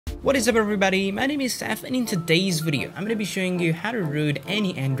What is up everybody, my name is Seth, and in today's video I'm going to be showing you how to root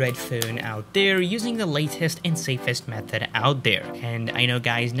any Android phone out there using the latest and safest method out there. And I know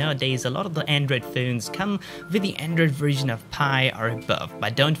guys, nowadays a lot of the Android phones come with the Android version of Pie or above,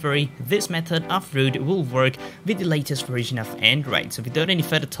 but don't worry, this method of root will work with the latest version of Android. So without any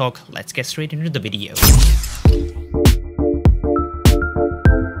further talk, let's get straight into the video.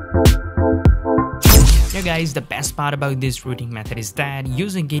 Now guys, the best part about this rooting method is that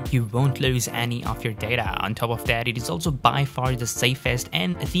using it you won't lose any of your data. On top of that, it is also by far the safest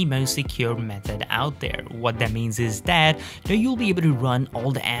and the most secure method out there. What that means is that you'll be able to run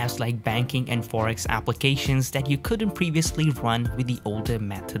all the apps like banking and forex applications that you couldn't previously run with the older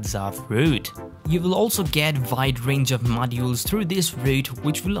methods of root. You will also get a wide range of modules through this root,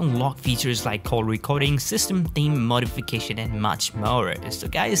 which will unlock features like call recording, system theme modification, and much more. So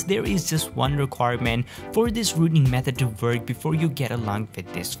guys, there is just one requirement for this rooting method to work before you get along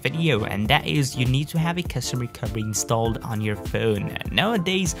with this video, and that is you need to have a custom recovery installed on your phone.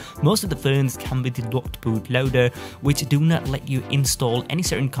 Nowadays, most of the phones come with the locked bootloader, which do not let you install any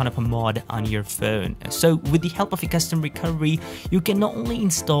certain kind of a mod on your phone. So with the help of a custom recovery, you can not only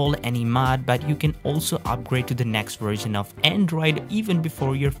install any mod, but you can also upgrade to the next version of Android even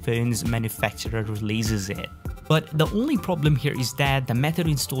before your phone's manufacturer releases it. But the only problem here is that the method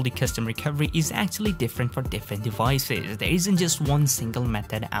to install the custom recovery is actually different for different devices. There isn't just one single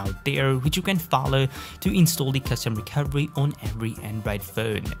method out there which you can follow to install the custom recovery on every Android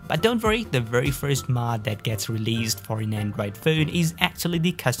phone. But don't worry, the very first mod that gets released for an Android phone is actually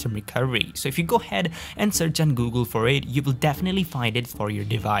the custom recovery. So if you go ahead and search on Google for it, you will definitely find it for your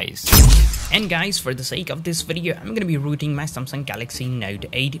device. And guys, for the sake of this video, I'm going to be rooting my Samsung Galaxy Note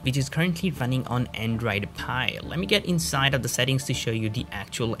 8, which is currently running on Android Pie. Let me get inside of the settings to show you the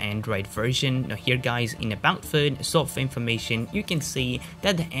actual Android version. Now here guys, in About Phone, software information, you can see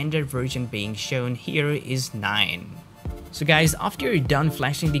that the Android version being shown here is 9. So guys, after you're done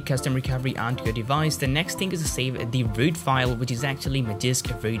flashing the custom recovery onto your device, the next thing is to save the root file, which is actually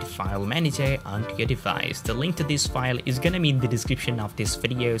Magisk Root File Manager, onto your device. The link to this file is gonna be in the description of this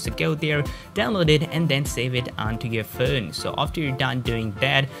video, so go there, download it, and then save it onto your phone. So after you're done doing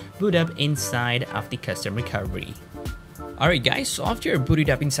that, boot up inside of the custom recovery. Alright guys, so after you're booted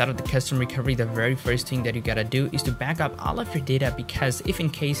up inside of the custom recovery, the very first thing that you gotta do is to back up all of your data, because if in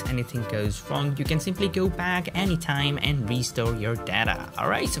case anything goes wrong, you can simply go back anytime and restore your data.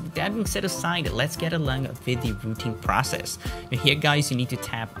 Alright, so with that being set aside, let's get along with the rooting process. Now here guys, you need to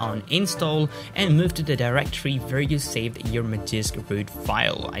tap on install and move to the directory where you saved your Magisk root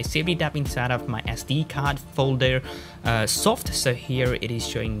file. I saved it up inside of my SD card folder soft, so here it is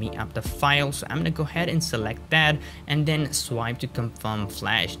showing me up the file. So I'm gonna go ahead and select that and then swipe to confirm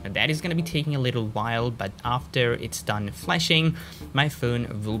flash. Now that is going to be taking a little while, but after it's done flashing, my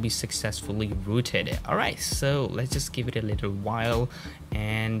phone will be successfully rooted. Alright, so let's just give it a little while,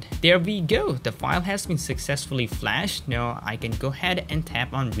 and there we go, the file has been successfully flashed. Now I can go ahead and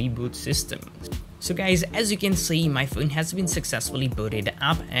tap on reboot system. So guys, as you can see, my phone has been successfully booted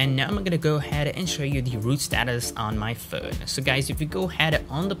up, and now I'm gonna go ahead and show you the root status on my phone. So guys, if you go ahead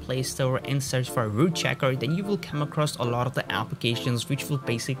on the Play Store and search for root checker, then you will come across a lot of the applications which will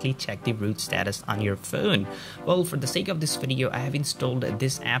basically check the root status on your phone. Well, for the sake of this video, I have installed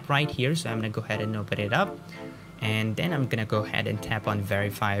this app right here, so I'm gonna go ahead and open it up. And then I'm gonna go ahead and tap on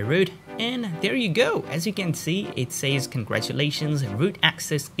verify root, and there you go. As you can see, it says congratulations, root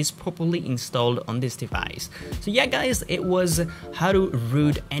access is properly installed on this device. So yeah guys, it was how to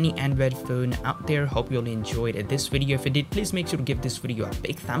root any Android phone out there. Hope you all enjoyed this video. If you did, please make sure to give this video a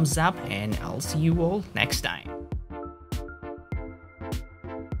big thumbs up, and I'll see you all next time.